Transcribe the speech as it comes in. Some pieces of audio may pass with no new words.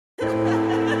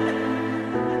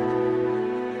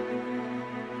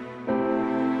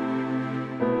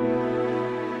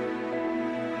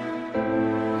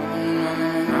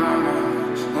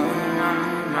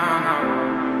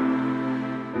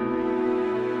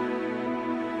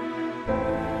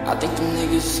I think them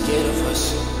niggas scared of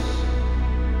us.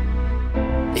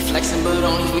 They flexing but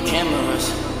only for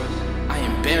cameras. I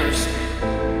embarrass them.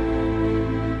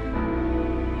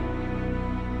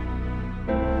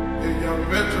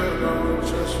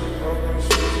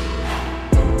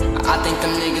 I think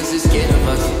them niggas is scared of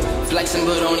us. Flexing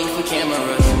but only for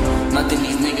cameras. Nothing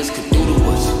these niggas could do to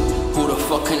us. Who the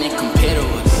fuck can they compare to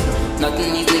us?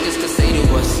 Nothing these niggas could say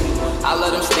to us. I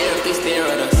let them stare if they stare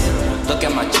at us. Look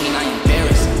at my chain, I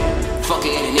embarrass them. Fuck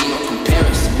it, it ain't no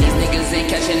comparison. These niggas ain't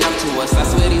catching up to us. I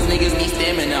swear these niggas need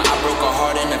stamina. I broke a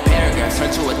heart in a paragraph.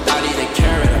 Turned to a thotty to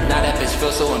carry it up. Now that bitch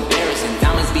feels so embarrassing.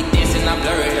 Diamonds be dancing, I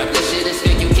blur it up. This shit is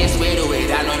fake, you can't swear to it.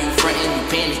 I know you frontin', you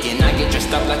panicking. I get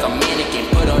dressed up like a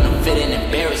mannequin. Put on a fit and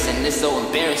embarrassing. It's so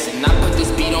embarrassing. I put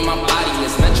this beat on my body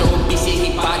list. Metro obese,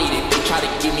 he bodied it. They try to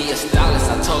give me a stylist.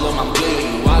 I told him I'm good,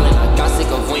 you wildin'. I got sick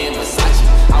of wearing Versace.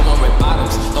 I want red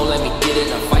bottoms. Don't let me get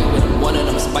in a fight with him. One of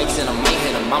them spikes and I might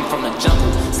hit him. I'm from the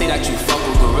jungle. Say that you fuck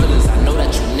with gorillas. I know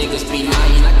that you niggas be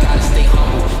lying. I gotta stay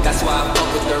humble. That's why I fuck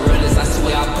with the realest. I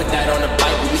swear I put that on the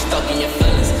Bible. You stuck in your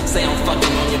feelings. Say I'm fucking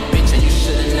on your bitch and you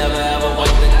should've never ever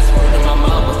wiped it. That's word of my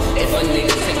mother. If a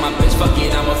nigga take my bitch, fuck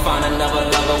it, I'ma find another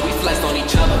lover. We flexed on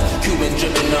each other. Cuban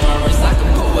dripping on my wrist. I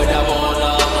can put whatever on the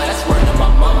other. That's word of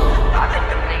my mother. I think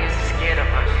them niggas is scared of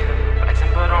us.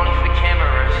 Flexing but only for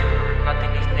cameras. Nothing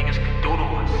these niggas could do to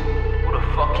us. Who the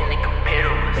fuck can they compare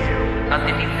to us?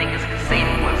 Nothing these niggas could say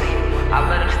to us. I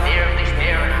let them stare if they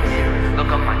stare at us. Look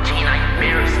up my chain, I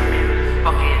embarrass them.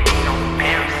 Fuck it, it ain't no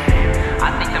comparison. I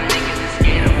think them niggas is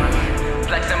scared of us.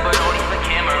 Flexing but only for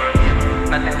cameras.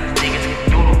 Nothing these niggas can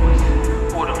do to us.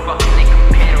 Who the fuck can they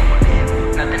compare to us?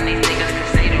 Nothing these niggas can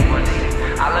say to us.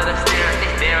 I let them stare if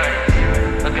they stare at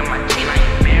us. Look at my chain, I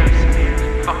embarrass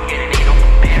them. Fuck it, it ain't no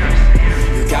comparison.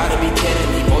 You gotta be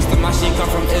kidding me. Most of my shit come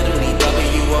from Italy.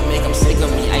 W up, make them sick of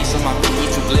me. Ice on my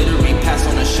pinky, too glittery. Pass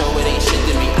on the show, it ain't shit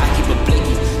to me. I keep a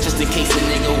blicky, just in case a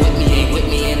nigga with me ain't with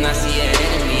me and I see an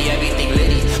enemy. Everything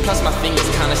litty, plus my fingers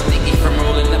kinda sticky from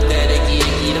rolling up that icky.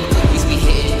 Them cookies we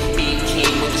hitting, being king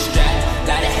with the strap.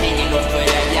 Got it hanging off for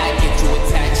that, yeah, I get too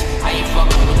attached. I ain't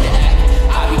fucking with the act,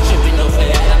 I be tripping over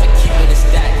that. I've been keeping it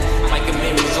stacked, Mike and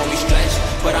Mary's on me stretch.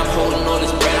 But I'm holding all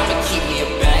this bread, I'ma keep me a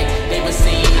bag. They been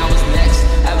saying I was next,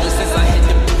 ever since I hit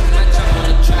the booth and I jumped on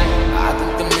the track. I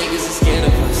think them niggas are scared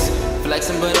of us.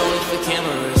 Flexing but only for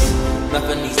cameras.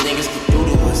 Nothing these niggas can do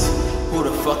to us. Who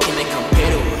the fuck can they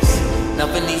compare to us?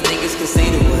 Nothing these niggas can say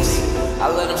to us. I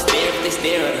let them stare if they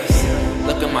stare at us.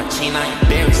 Look at my chain, I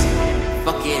embarrass them.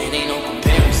 Fuck it, it ain't no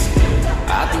comparison.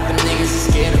 I think them niggas are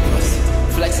scared of us.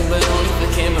 Flexing but only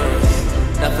for cameras.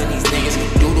 Nothing these niggas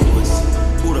can do to us.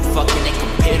 Who the fuck can they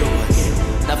compare to us?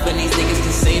 Nothing these niggas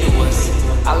can say to us.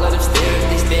 I let them stare if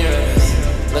they stare at us.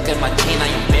 Look at my chain, I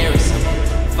embarrass them.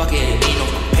 Fuck it, it ain't no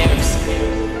comparison.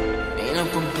 Ain't no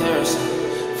comparison.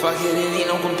 Fuck it, it ain't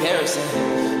no comparison.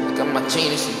 Look at my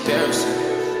chain, it's embarrassing.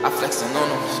 I flexing on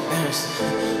them, it's embarrassing.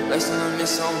 Flexing on me,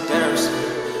 so embarrassing.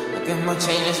 Look at my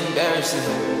chain, it's embarrassing.